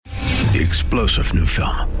The explosive new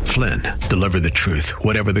film, Flynn, deliver the truth,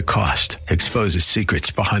 whatever the cost, exposes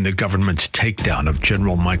secrets behind the government's takedown of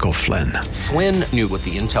General Michael Flynn. Flynn knew what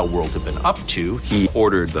the intel world had been up to. He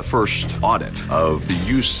ordered the first audit of the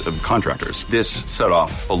use of contractors. This set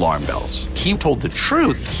off alarm bells. He told the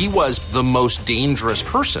truth. He was the most dangerous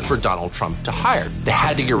person for Donald Trump to hire. They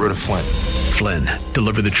had to get rid of Flynn. Flynn,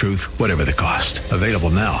 deliver the truth, whatever the cost. Available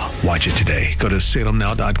now. Watch it today. Go to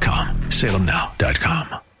salemnow.com.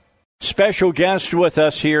 salemnow.com. Special guest with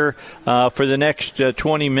us here for the next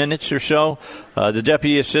 20 minutes or so. The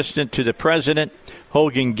Deputy Assistant to the President,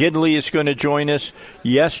 Hogan Gidley, is going to join us.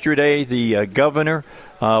 Yesterday, the governor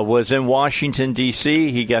was in Washington,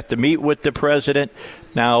 D.C. He got to meet with the president.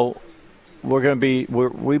 Now,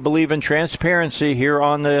 we believe in transparency here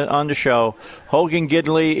on the show. Hogan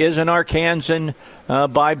Gidley is an Arkansan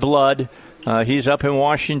by blood. He's up in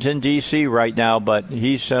Washington, D.C. right now, but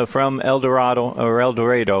he's from El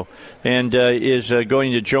Dorado, and is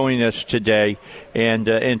going to join us today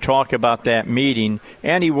and talk about that meeting.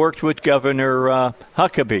 And he worked with Governor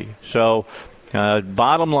Huckabee. So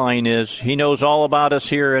bottom line is he knows all about us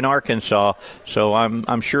here in Arkansas, so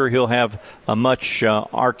I'm sure he'll have a much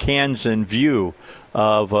Arkansan view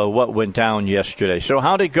of what went down yesterday. So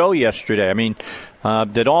how did it go yesterday? I mean,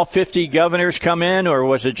 did all 50 governors come in, or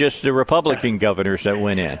was it just the Republican governors that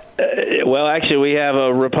went in? Well, actually, we have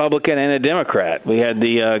a Republican and a Democrat. We had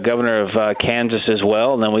the governor of Kansas as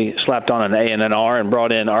well, and then we slapped on an A and an R and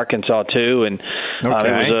brought in Arkansas, too. And it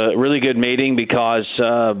was a really good meeting because,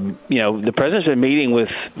 the president's been meeting with,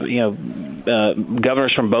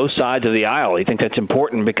 governors from both sides of the aisle. I think that's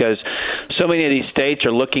important because so many of these states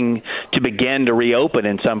are looking to begin to reopen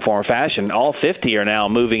in some form or fashion. All 50 are now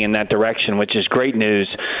moving in that direction, which is great news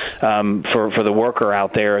for the worker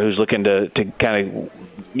out there who's looking to kind of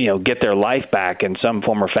get their life back in some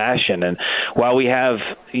form or fashion. And while we have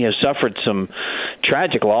suffered some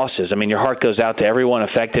tragic losses, I mean, your heart goes out to everyone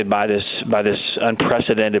affected by this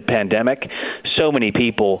unprecedented pandemic. So many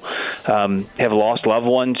people have lost loved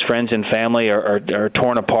ones, friends and family are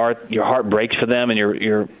torn apart. Your heart breaks for them, and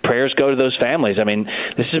your prayers go to those families. I mean,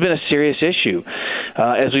 this has been a serious issue.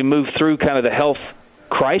 As we move through kind of the health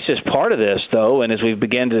crisis part of this, though, and as we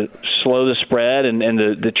begin to slow the spread and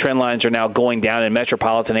the trend lines are now going down in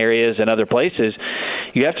metropolitan areas and other places,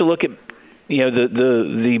 you have to look at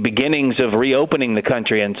the beginnings of reopening the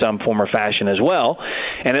country in some form or fashion as well.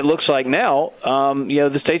 And it looks like now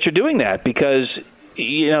the states are doing that because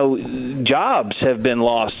jobs have been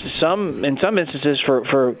lost in some instances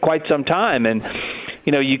for quite some time, and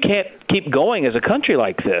you can't keep going as a country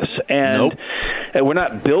like this. And we're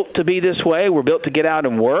not built to be this way. We're built to get out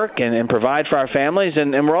and work and provide for our families,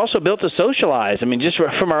 and we're also built to socialize. I mean, just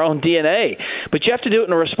from our own DNA. But you have to do it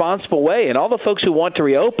in a responsible way. And all the folks who want to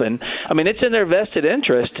reopen, I mean, it's in their vested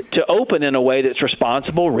interest to open in a way that's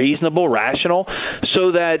responsible, reasonable, rational,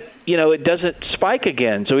 so that it doesn't spike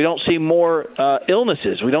again, so we don't see more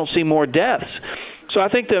illnesses, we don't see more deaths. So I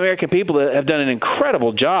think the American people have done an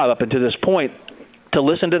incredible job up until this point to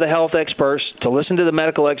listen to the health experts, to listen to the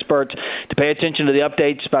medical experts, to pay attention to the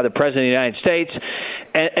updates by the President of the United States.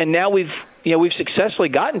 And now we've successfully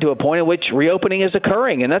gotten to a point in which reopening is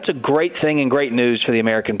occurring, and that's a great thing and great news for the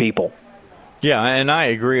American people. Yeah, and I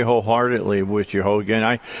agree wholeheartedly with you,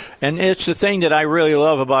 Hogan. And it's the thing that I really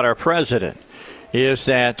love about our president is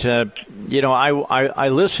that, I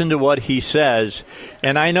listen to what he says,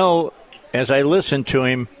 and I know as I listen to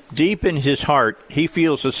him, deep in his heart, he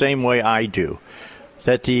feels the same way I do,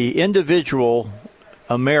 that the individual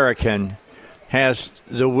American has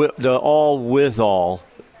the all,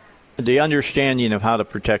 the understanding of how to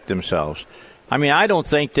protect themselves. I mean, I don't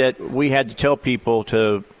think that we had to tell people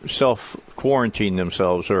to self-quarantine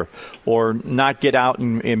themselves or not get out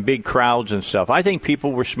in big crowds and stuff. I think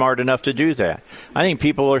people were smart enough to do that. I think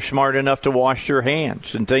people are smart enough to wash their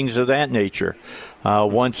hands and things of that nature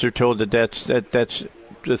once they're told that that's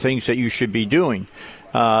the things that you should be doing.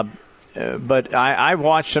 But I've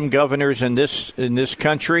watched some governors in this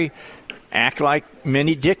country act like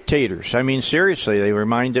many dictators. I mean, seriously, they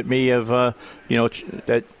reminded me of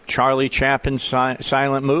that Charlie Chaplin's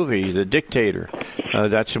silent movie, The Dictator.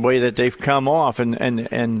 That's the way that they've come off, and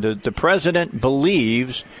the president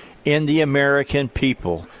believes in the American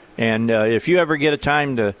people. And if you ever get a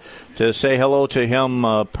time to say hello to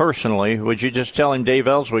him personally, would you just tell him Dave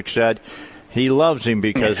Ellswick said he loves him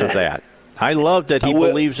because of that? I love that he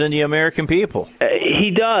believes in the American people. He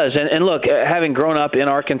does. And look, having grown up in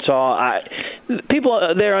Arkansas,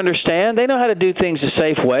 people there understand. They know how to do things a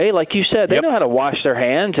safe way. Like you said, they know how to wash their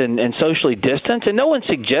hands and socially distance. And no one's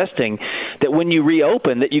suggesting that when you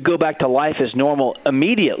reopen that you go back to life as normal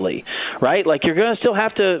immediately, right? Like you're going to still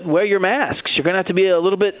have to wear your masks. You're going to have to be a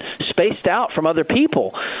little bit spaced out from other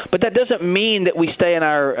people. But that doesn't mean that we stay in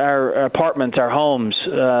our apartments, our homes,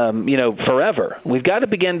 forever. We've got to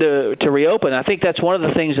begin to reopen. I think that's one of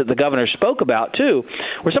the things that the governor spoke about, too,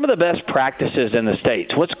 were some of the best practices in the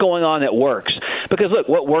states. What's going on that works? Because, look,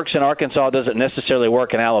 what works in Arkansas doesn't necessarily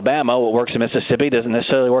work in Alabama. What works in Mississippi doesn't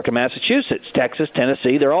necessarily work in Massachusetts, Texas,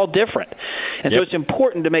 Tennessee. They're all different. And so it's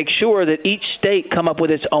important to make sure that each state come up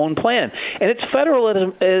with its own plan. And it's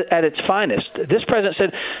federalism at its finest. This president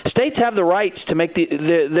said states have the rights to make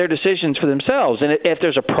their decisions for themselves. And if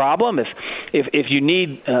there's a problem, if you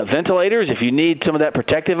need ventilators, if you need some of that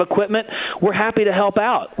protective equipment, we're happy to help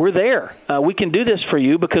out. We're there. We can do this for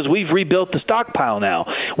you because we've rebuilt the stockpile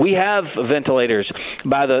now. We have ventilators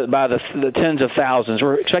by the tens of thousands.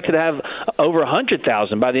 We're expected to have over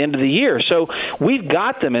 100,000 by the end of the year. So we've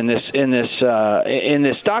got them in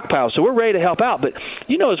this stockpile. So we're ready to help out. But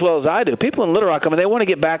you know as well as I do, people in Little Rock, they want to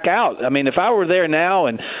get back out. If I were there now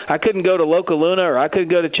and I couldn't go to Loca Luna or I couldn't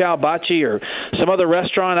go to Chow Bachi or some other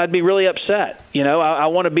restaurant, I'd be really upset. I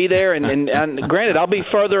want to be there. And granted, I'll be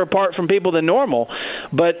further apart from people than normal.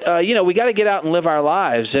 But, we got to get out and live our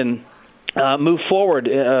lives and move forward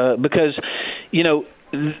because,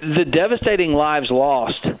 the devastating lives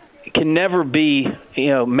lost can never be,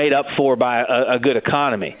 made up for by a good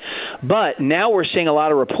economy. But now we're seeing a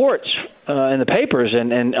lot of reports in the papers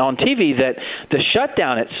and on TV that the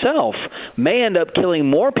shutdown itself may end up killing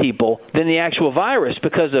more people than the actual virus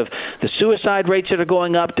because of the suicide rates that are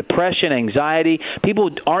going up, depression, anxiety.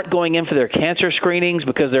 People aren't going in for their cancer screenings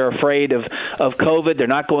because they're afraid of COVID. They're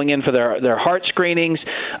not going in for their heart screenings,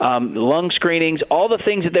 lung screenings, all the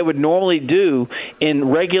things that they would normally do in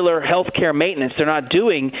regular healthcare maintenance they're not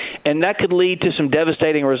doing, and that could lead to some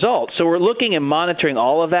devastating results. So we're looking and monitoring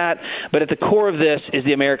all of that, but at the core of this is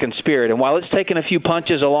the American spirit. And while it's taken a few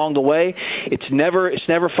punches along the way, it's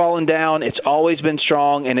never fallen down. It's always been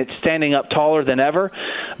strong, and it's standing up taller than ever,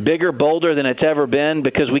 bigger, bolder than it's ever been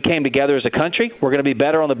because we came together as a country. We're going to be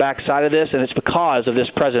better on the backside of this, and it's because of this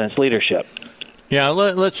president's leadership. Yeah,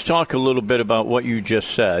 let's talk a little bit about what you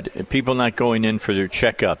just said, people not going in for their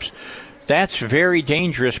checkups. That's very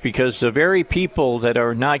dangerous because the very people that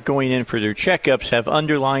are not going in for their checkups have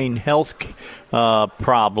underlying health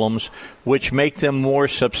problems, which make them more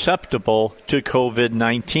susceptible to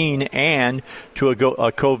COVID-19 and to a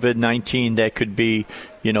COVID-19 that could be,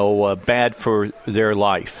 bad for their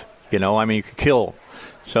life. It could kill.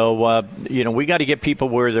 So, we got to get people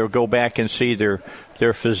where they'll go back and see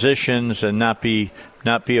their physicians and not be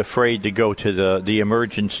afraid to go to the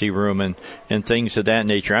emergency room and things of that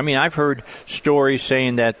nature. I've heard stories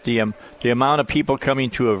saying that the amount of people coming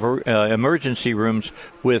to emergency rooms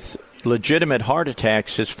with legitimate heart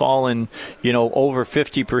attacks has fallen, over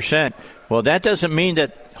 50%. Well, that doesn't mean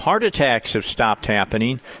that heart attacks have stopped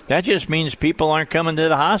happening. That just means people aren't coming to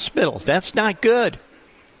the hospital. That's not good.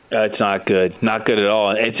 It's not good. Not good at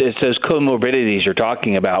all. It's those comorbidities you're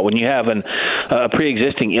talking about. When you have a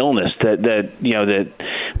pre-existing illness that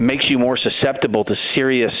makes you more susceptible to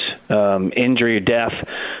serious injury or death,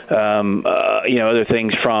 other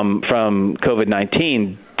things from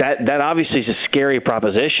COVID-19, that obviously is a scary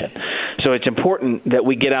proposition. So it's important that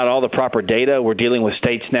we get out all the proper data. We're dealing with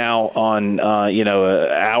states now on an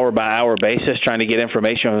hour-by-hour basis, trying to get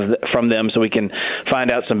information from them so we can find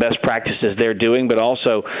out some best practices they're doing, but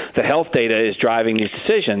also the health data is driving these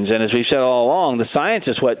decisions. And as we've said all along, the science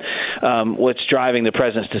is what's driving the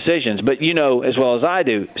president's decisions. But as well as I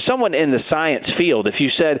do, someone in the science field, if you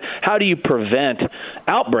said, how do you prevent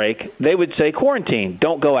outbreak, they would say quarantine,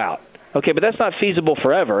 don't go out. Okay, but that's not feasible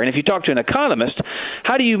forever. And if you talk to an economist,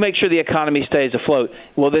 how do you make sure the economy stays afloat?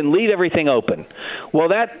 Well, then leave everything open. Well,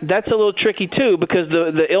 that's a little tricky, too, because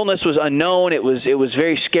the illness was unknown. It was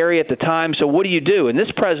very scary at the time. So what do you do? And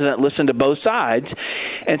this president listened to both sides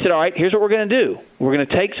and said, all right, here's what we're going to do. We're going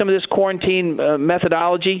to take some of this quarantine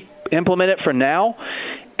methodology, implement it for now,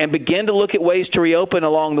 and begin to look at ways to reopen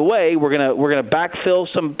along the way. We're going to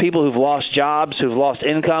backfill some people who've lost jobs, who've lost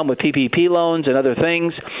income with PPP loans and other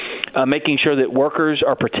things, making sure that workers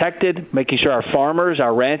are protected, making sure our farmers,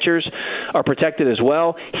 our ranchers are protected as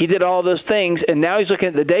well. He did all those things, and now he's looking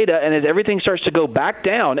at the data, and as everything starts to go back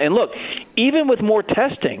down, and look, even with more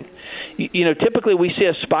testing, typically we see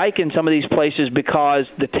a spike in some of these places because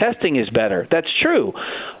the testing is better. That's true.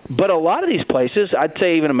 But a lot of these places, I'd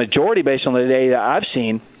say even a majority based on the data I've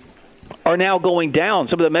seen, are now going down.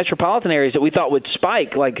 Some of the metropolitan areas that we thought would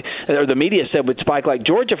spike, or the media said would spike, like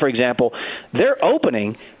Georgia, for example, they're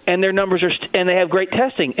opening, and their numbers are, and they have great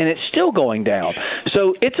testing, and it's still going down.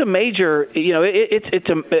 So it's a major,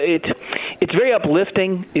 it's very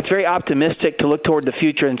uplifting. It's very optimistic to look toward the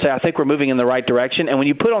future and say, I think we're moving in the right direction. And when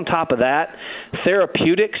you put on top of that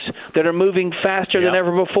therapeutics that are moving faster than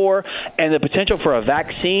ever before, and the potential for a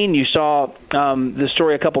vaccine, you saw the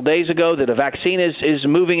story a couple days ago that a vaccine is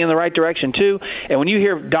moving in the right direction too. And when you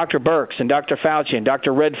hear Dr. Birx and Dr. Fauci and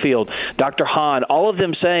Dr. Redfield, Dr. Hahn, all of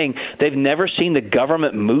them saying they've never seen the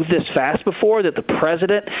government move this fast before, that the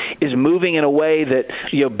president is moving in a way that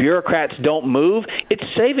bureaucrats don't move, it's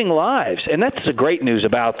saving lives. And that's the great news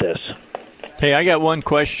about this. Hey, I got one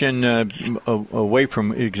question away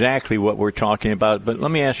from exactly what we're talking about, but let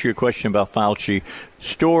me ask you a question about Fauci.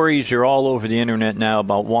 Stories are all over the internet now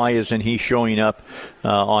about why isn't he showing up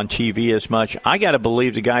on TV as much. I got to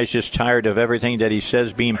believe the guy's just tired of everything that he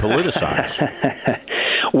says being politicized.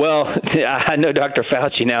 Well, I know Dr.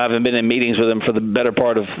 Fauci now. I haven't been in meetings with him for the better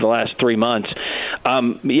part of the last 3 months.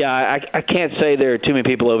 I can't say there are too many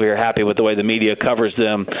people over here happy with the way the media covers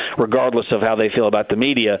them, regardless of how they feel about the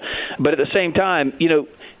media. But at the same time,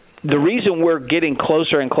 the reason we're getting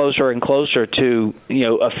closer and closer and closer to,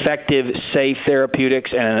 effective, safe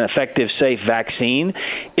therapeutics and an effective, safe vaccine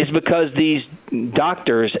is because these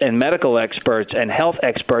doctors and medical experts and health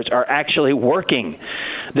experts are actually working.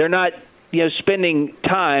 They're not spending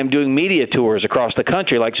time doing media tours across the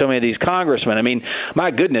country like so many of these congressmen. I mean, my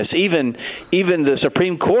goodness, even the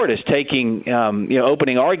Supreme Court is taking,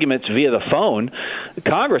 opening arguments via the phone.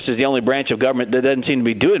 Congress is the only branch of government that doesn't seem to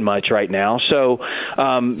be doing much right now. So,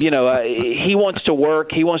 he wants to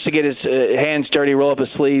work. He wants to get his hands dirty, roll up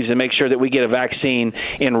his sleeves, and make sure that we get a vaccine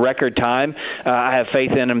in record time. I have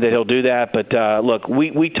faith in him that he'll do that. But, look,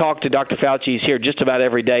 we talk to Dr. Fauci. He's here just about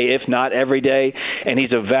every day, if not every day, and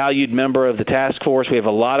he's a valued member of the task force. We have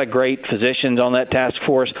a lot of great physicians on that task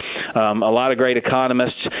force, a lot of great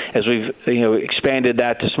economists as we've expanded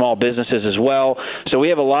that to small businesses as well. So we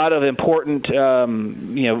have a lot of important,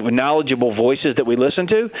 knowledgeable voices that we listen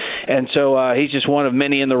to, and so he's just one of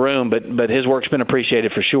many in the room. But his work's been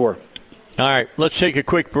appreciated for sure. All right, let's take a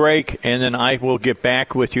quick break, and then I will get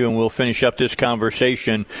back with you, and we'll finish up this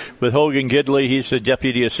conversation with Hogan Gidley. He's the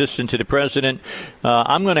Deputy Assistant to the President.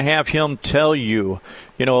 I'm going to have him tell you,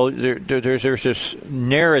 there's this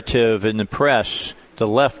narrative in the press, the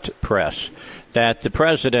left press, that the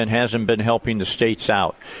President hasn't been helping the states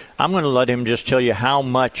out. I'm going to let him just tell you how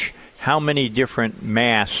many different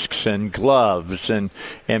masks and gloves and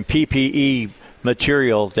PPE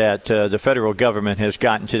material that the federal government has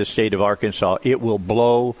gotten to the state of Arkansas. It will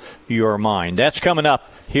blow your mind. That's coming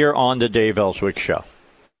up here on the Dave Ellswick Show.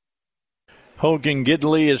 Hogan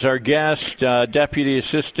Gidley is our guest, Deputy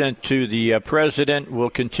Assistant to the President. We'll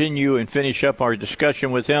continue and finish up our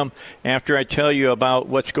discussion with him after I tell you about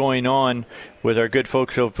what's going on with our good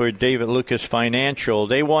folks over at David Lucas Financial.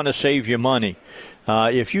 They want to save you money.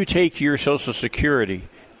 If you take your Social Security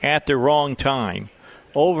at the wrong time,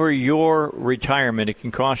 over your retirement, it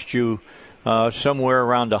can cost you somewhere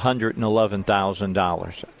around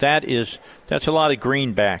 $111,000. That's a lot of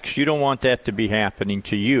greenbacks. You don't want that to be happening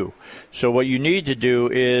to you. So what you need to do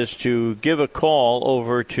is to give a call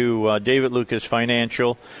over to David Lucas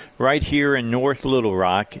Financial right here in North Little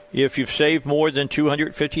Rock. If you've saved more than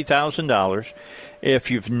 $250,000,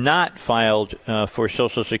 if you've not filed for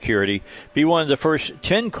Social Security, be one of the first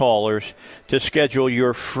 10 callers to schedule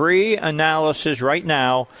your free analysis right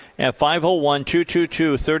now at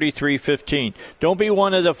 501-222-3315. Don't be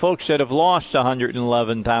one of the folks that have lost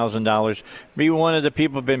 $111,000. Be one of the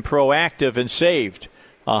people who have been proactive and saved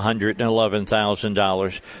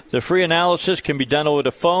 $111,000. The free analysis can be done over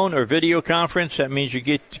the phone or video conference. That means you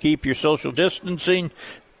get to keep your social distancing,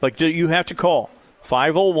 but you have to call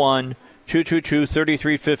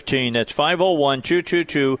 501-222-3315. That's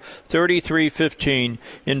 501-222-3315.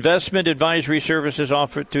 Investment advisory services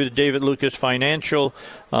offered through the David Lucas Financial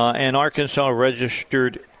and Arkansas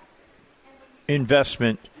Registered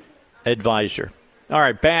Investment Advisor. All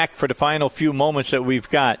right, back for the final few moments that we've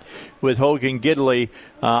got with Hogan Gidley.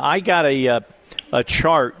 I got a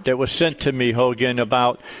chart that was sent to me, Hogan,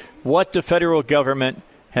 about what the federal government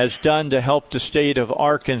has done to help the state of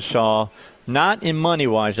Arkansas. Not in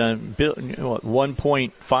money-wise,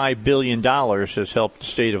 $1.5 billion has helped the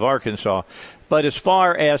state of Arkansas. But as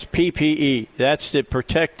far as PPE, that's the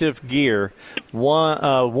protective gear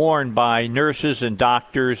worn by nurses and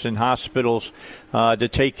doctors and hospitals to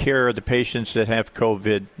take care of the patients that have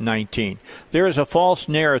COVID-19. There is a false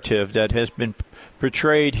narrative that has been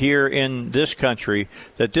portrayed here in this country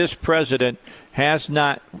that this president has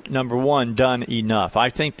not, number one, done enough. I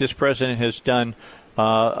think this president has done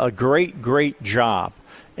a great job.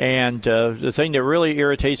 And the thing that really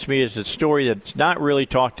irritates me is the story that's not really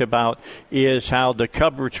talked about is how the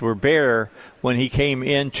cupboards were bare when he came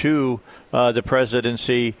into the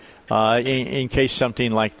presidency in case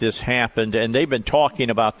something like this happened. And they've been talking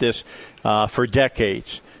about this for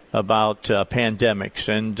decades, about pandemics.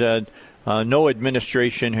 And no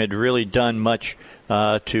administration had really done much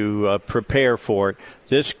to prepare for it.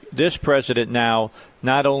 This president now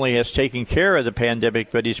not only has taken care of the pandemic,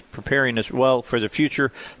 but he's preparing as well for the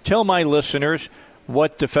future. Tell my listeners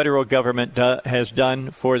what the federal government has done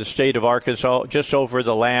for the state of Arkansas just over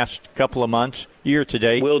the last couple of months, year to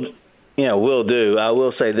date. Will do. I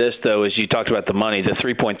will say this, though, as you talked about the money, the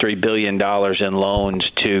 $3.3 billion in loans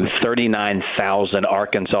to 39,000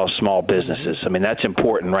 Arkansas small businesses. I mean, that's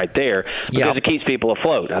important right there because it keeps people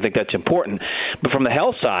afloat. I think that's important. But from the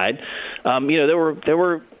health side,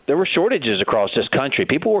 there were shortages across this country.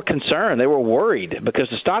 People were concerned. They were worried because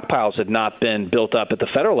the stockpiles had not been built up at the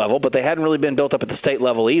federal level, but they hadn't really been built up at the state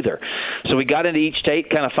level either. So we got into each state,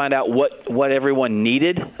 kind of find out what everyone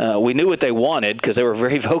needed. We knew what they wanted because they were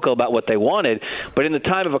very vocal about what they wanted. But in the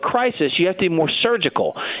time of a crisis, you have to be more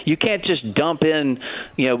surgical. You can't just dump in,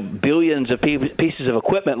 billions of pieces of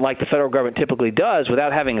equipment like the federal government typically does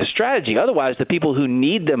without having a strategy. Otherwise, the people who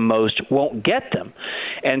need them most won't get them.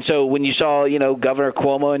 And so when you saw, Governor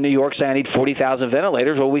Cuomo in New York saying I need 40,000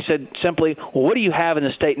 ventilators, well, we said simply, well, what do you have in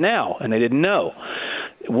the state now? And they didn't know.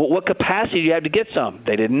 What capacity do you have to get some?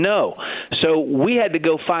 They didn't know. So we had to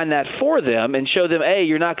go find that for them and show them, A,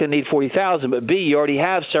 you're not going to need 40,000, but B, you already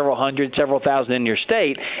have several hundred, several thousand in your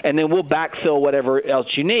state, and then we'll backfill whatever else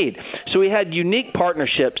you need. So we had unique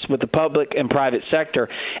partnerships with the public and private sector,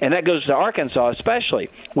 and that goes to Arkansas especially.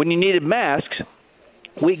 When you needed masks,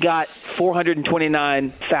 we got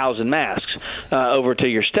 429,000 masks over to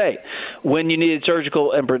your state. When you needed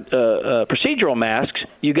surgical and procedural masks,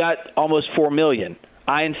 you got almost 4 million.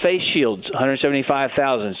 Eye and face shields,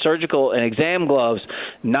 175,000. Surgical and exam gloves,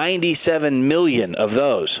 97 million of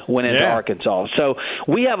those went into Arkansas. So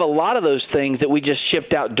we have a lot of those things that we just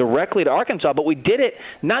shipped out directly to Arkansas, but we did it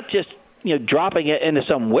not just dropping it into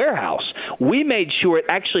some warehouse. We made sure it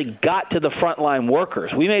actually got to the frontline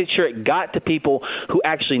workers. We made sure it got to people who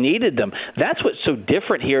actually needed them. That's what's so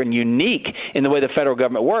different here and unique in the way the federal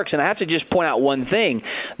government works. And I have to just point out one thing.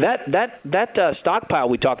 That stockpile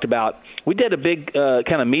we talked about, we did a big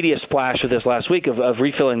kind of media splash with this last week of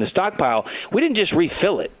refilling the stockpile. We didn't just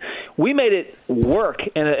refill it. We made it work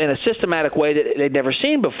in a systematic way that they'd never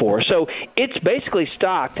seen before. So it's basically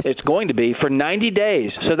stocked, it's going to be, for 90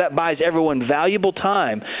 days. So that buys everyone valuable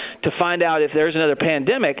time to find out if there's another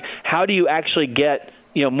pandemic, how do you actually get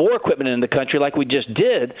more equipment in the country like we just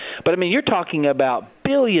did. But, I mean, you're talking about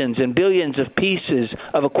billions and billions of pieces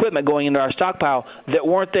of equipment going into our stockpile that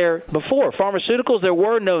weren't there before. Pharmaceuticals, there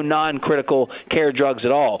were no non-critical care drugs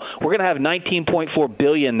at all. We're going to have $19.4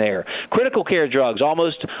 billion there. Critical care drugs,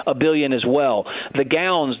 almost $1 billion as well. The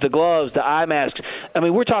gowns, the gloves, the eye masks. I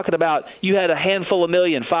mean, we're talking about you had a handful of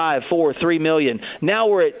million, 5, 4, 3 million. Now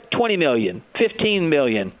we're at 20 million, 15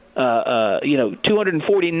 million.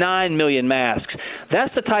 249 million masks.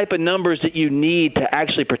 That's the type of numbers that you need to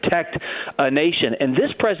actually protect a nation. And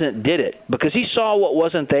this president did it because he saw what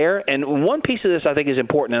wasn't there. And one piece of this I think is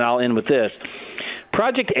important, and I'll end with this.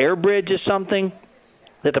 Project Airbridge is something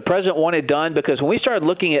that the president wanted done because when we started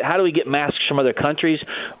looking at how do we get masks from other countries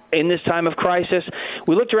in this time of crisis,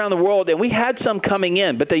 we looked around the world and we had some coming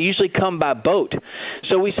in, but they usually come by boat.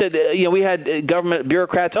 So we said, we had government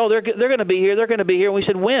bureaucrats, they're going to be here, they're going to be here. And we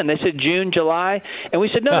said, when? They said June, July. And we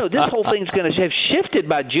said, no, this whole thing's going to have shifted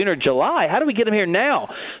by June or July. How do we get them here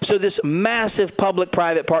now? So this massive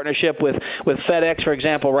public-private partnership with FedEx, for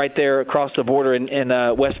example, right there across the border in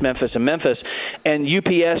West Memphis and Memphis, and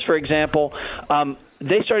UPS, for example,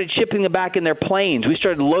 they started shipping them back in their planes. We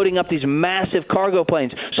started loading up these massive cargo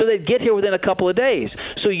planes so they'd get here within a couple of days.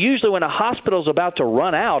 So usually when a hospital's about to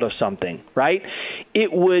run out of something, right,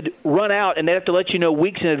 it would run out and they'd have to let you know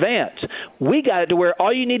weeks in advance. We got it to where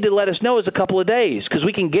all you need to let us know is a couple of days because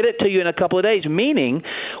we can get it to you in a couple of days, meaning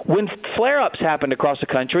when flare-ups happened across the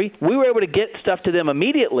country, we were able to get stuff to them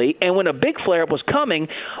immediately, and when a big flare-up was coming,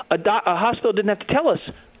 a hospital didn't have to tell us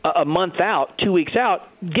a month out, 2 weeks out.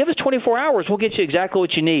 Give us 24 hours. We'll get you exactly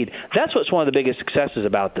what you need. That's what's one of the biggest successes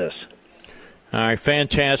about this. All right,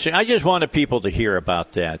 fantastic. I just wanted people to hear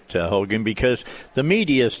about that, Hogan, because the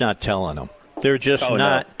media is not telling them. They're just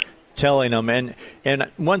not telling them. And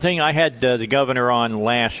one thing, I had the governor on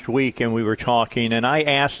last week, and we were talking, and I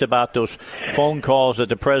asked about those phone calls that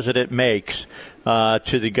the president makes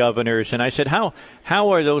to the governors. And I said, how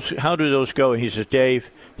do those go? He says, Dave,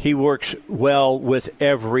 he works well with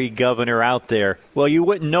every governor out there. Well, you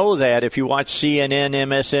wouldn't know that if you watch CNN,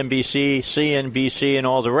 MSNBC, CNBC, and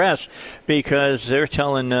all the rest, because they're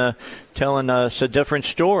telling us a different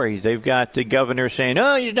story. They've got the governor saying,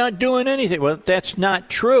 oh, he's not doing anything. Well, that's not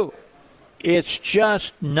true. It's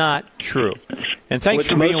just not true. And thanks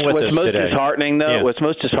for being with us today. What's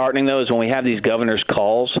most disheartening, though, is when we have these governors'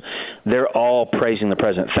 calls, they're all praising the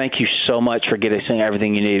president. Thank you so much for getting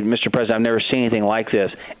everything you need. Mr. President, I've never seen anything like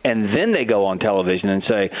this. And then they go on television and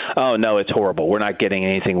say, oh, no, it's horrible. We're not getting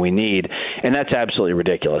anything we need. And that's absolutely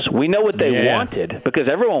ridiculous. We know what they wanted because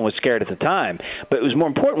everyone was scared at the time. But it was more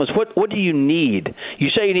important was what do you need? You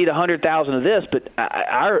say you need 100,000 of this, but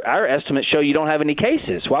our estimates show you don't have any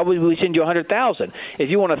cases. Why would we send you 100,000? If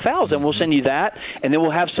you want 1,000, we'll send you that. And then we'll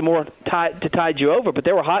have some more to tide you over. But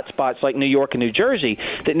there were hot spots like New York and New Jersey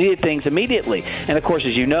that needed things immediately. And, of course,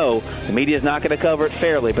 as you know, the media is not going to cover it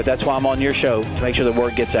fairly. But that's why I'm on your show, to make sure the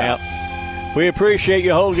word gets out. We appreciate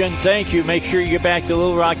you, Hogan. Thank you. Make sure you get back to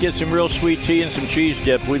Little Rock, get some real sweet tea and some cheese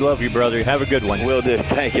dip. We love you, brother. Have a good one. Will do.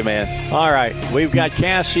 Thank you, man. All right. We've got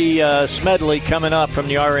Cassie Smedley coming up from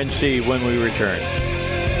the RNC when we return.